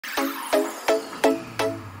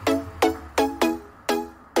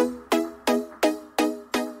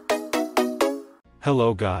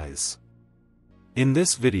Hello guys. In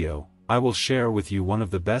this video, I will share with you one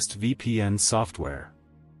of the best VPN software.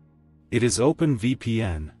 It is Open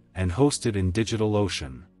VPN, and hosted in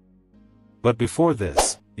Digitalocean. But before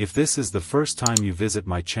this, if this is the first time you visit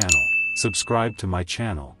my channel, subscribe to my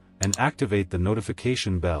channel, and activate the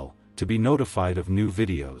notification bell, to be notified of new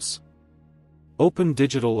videos. Open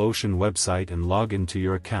Digitalocean website and log into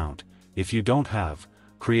your account. If you don't have,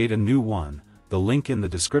 create a new one, the link in the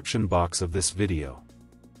description box of this video.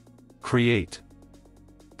 Create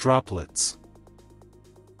droplets.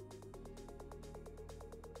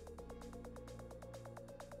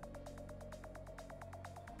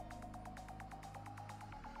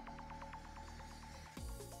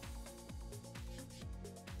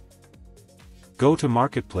 Go to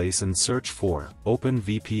Marketplace and search for Open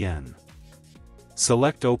VPN.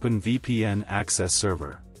 Select Open VPN Access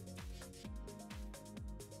Server.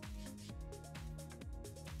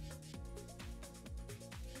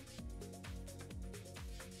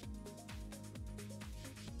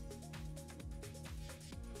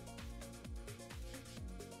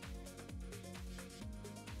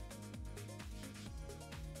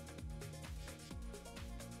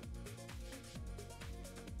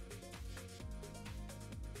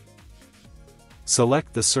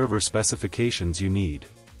 Select the server specifications you need.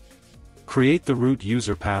 Create the root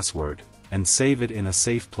user password, and save it in a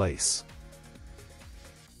safe place.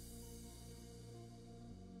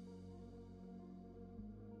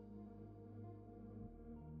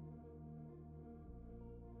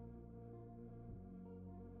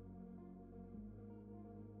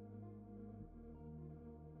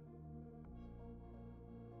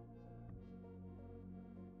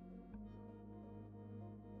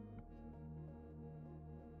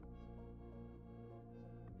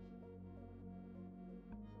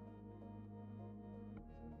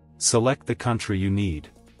 Select the country you need.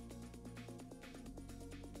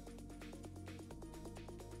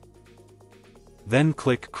 Then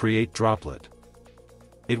click Create Droplet.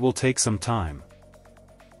 It will take some time.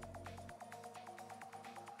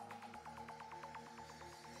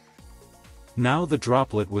 Now the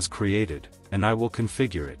droplet was created, and I will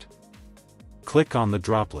configure it. Click on the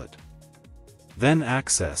droplet. Then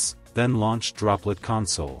Access, then Launch Droplet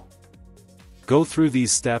Console. Go through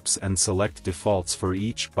these steps and select defaults for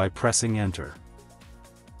each by pressing Enter.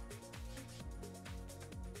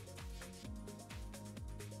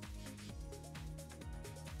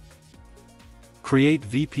 Create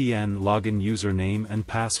VPN login username and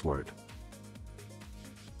password.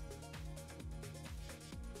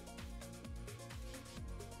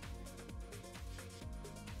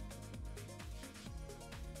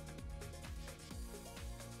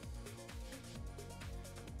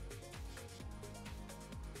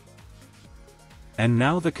 And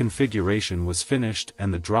now the configuration was finished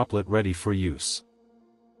and the droplet ready for use.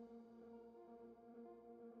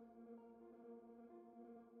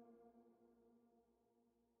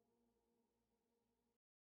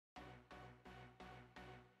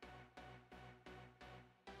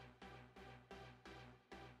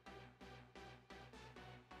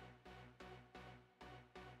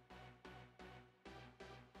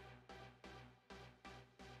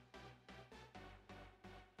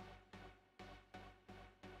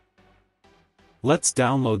 Let's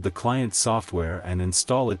download the client software and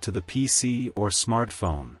install it to the PC or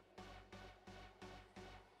smartphone.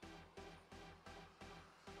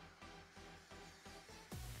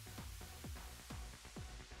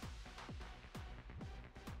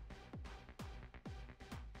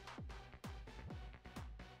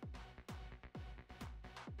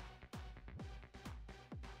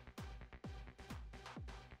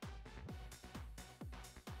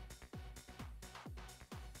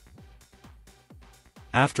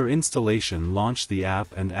 After installation, launch the app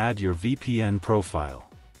and add your VPN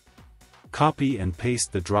profile. Copy and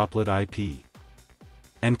paste the droplet IP.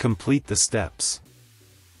 And complete the steps.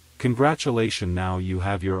 Congratulations, now you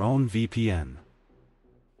have your own VPN.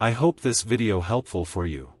 I hope this video helpful for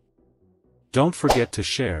you. Don't forget to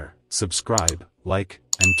share, subscribe, like,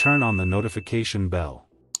 and turn on the notification bell.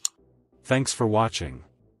 Thanks for watching.